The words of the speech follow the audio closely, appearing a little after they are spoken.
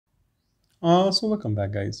So welcome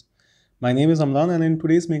back, guys. My name is Amlan, and in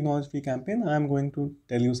today's Make Knowledge Free campaign, I am going to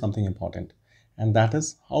tell you something important, and that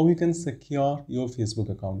is how you can secure your Facebook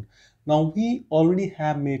account. Now, we already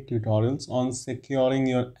have made tutorials on securing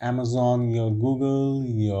your Amazon, your Google,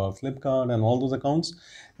 your Flipkart, and all those accounts.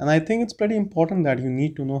 And I think it's pretty important that you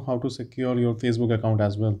need to know how to secure your Facebook account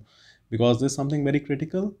as well, because this is something very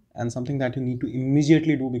critical and something that you need to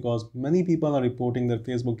immediately do because many people are reporting their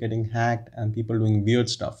Facebook getting hacked and people doing weird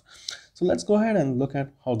stuff. So let's go ahead and look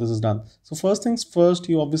at how this is done. So first things first,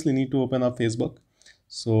 you obviously need to open up Facebook.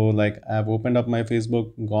 So like I've opened up my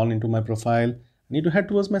Facebook, gone into my profile. I need to head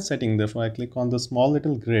towards my setting. Therefore, I click on the small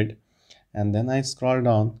little grid and then I scroll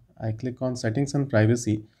down. I click on settings and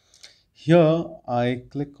privacy. Here I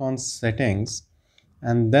click on settings,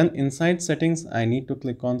 and then inside settings I need to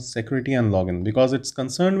click on security and login because it's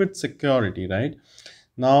concerned with security, right?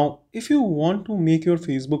 Now, if you want to make your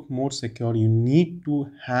Facebook more secure, you need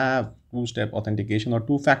to have two-step authentication or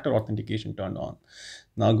two-factor authentication turned on.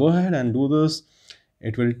 Now go ahead and do this.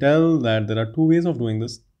 It will tell that there are two ways of doing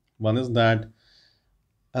this. One is that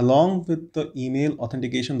along with the email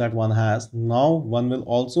authentication that one has, now one will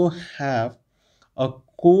also have a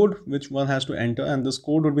code which one has to enter, and this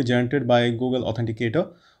code would be generated by Google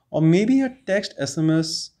Authenticator, or maybe a text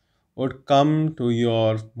SMS would come to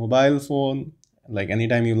your mobile phone like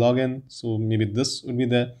anytime you log in. So maybe this would be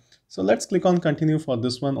there. So let's click on continue for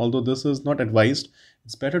this one, although this is not advised.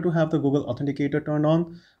 It's better to have the Google Authenticator turned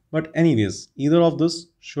on, but anyways, either of this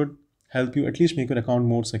should help you at least make your account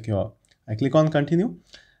more secure. I click on continue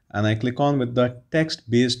and I click on with the text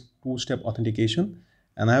based two-step authentication,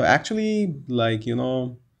 and I've actually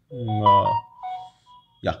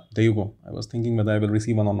yeah, there you go. I was thinking whether I will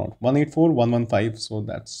receive one or not. 184115, so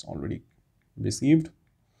that's already received.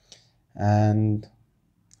 And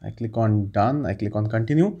I click on done, I click on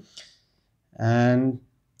continue, and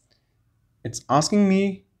it's asking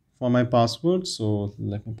me for my password. So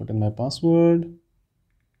let me put in my password.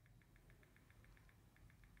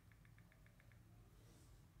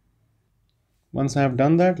 Once I have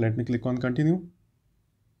done that, let me click on continue.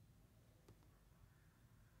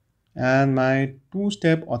 And my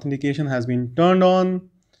two-step authentication has been turned on,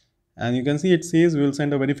 and you can see it says we will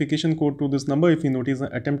send a verification code to this number if we notice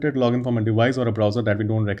an attempted login from a device or a browser that we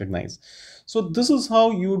don't recognize. So this is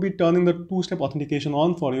how you will be turning the two-step authentication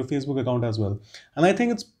on for your Facebook account as well. And I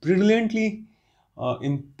think it's brilliantly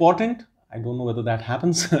important. I don't know whether that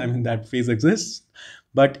happens. I mean, that phase exists,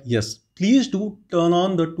 but yes, please do turn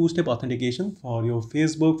on the two-step authentication for your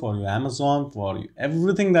Facebook, for your Amazon, for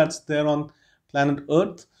everything that's there on planet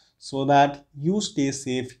Earth, so that you stay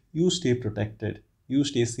safe, you stay protected, you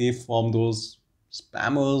stay safe from those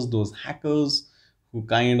spammers, those hackers who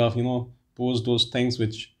kind of, post those things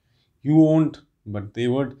which you won't, but they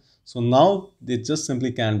would. So now they just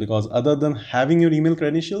simply can't, because other than having your email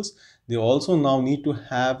credentials, they also now need to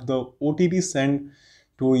have the OTP sent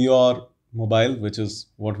to your mobile, which is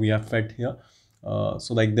what we have fed here.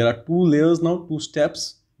 So like there are two layers now, two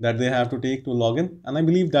steps that they have to take to log in, and I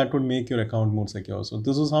believe that would make your account more secure. So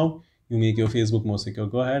this is how you make your Facebook more secure.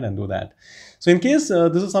 Go ahead and do that. So in case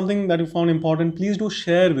this is something that you found important, please do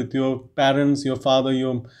share with your parents, your father,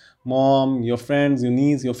 your mom, your friends, your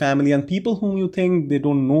niece, your family, and people whom you think they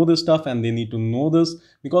don't know this stuff and they need to know this,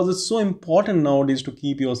 because it's so important nowadays to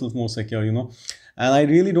keep yourself more secure, and I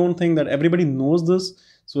really don't think that everybody knows this.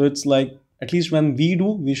 So it's like, at least when we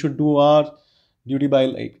do, we should do our duty by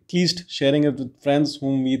like at least sharing it with friends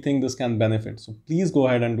whom we think this can benefit. So please go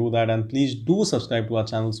ahead and do that, and please do subscribe to our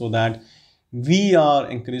channel so that we are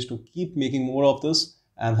encouraged to keep making more of this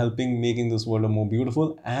and helping making this world a more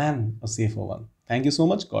beautiful and a safer one. Thank you so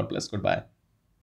much. God bless. Goodbye.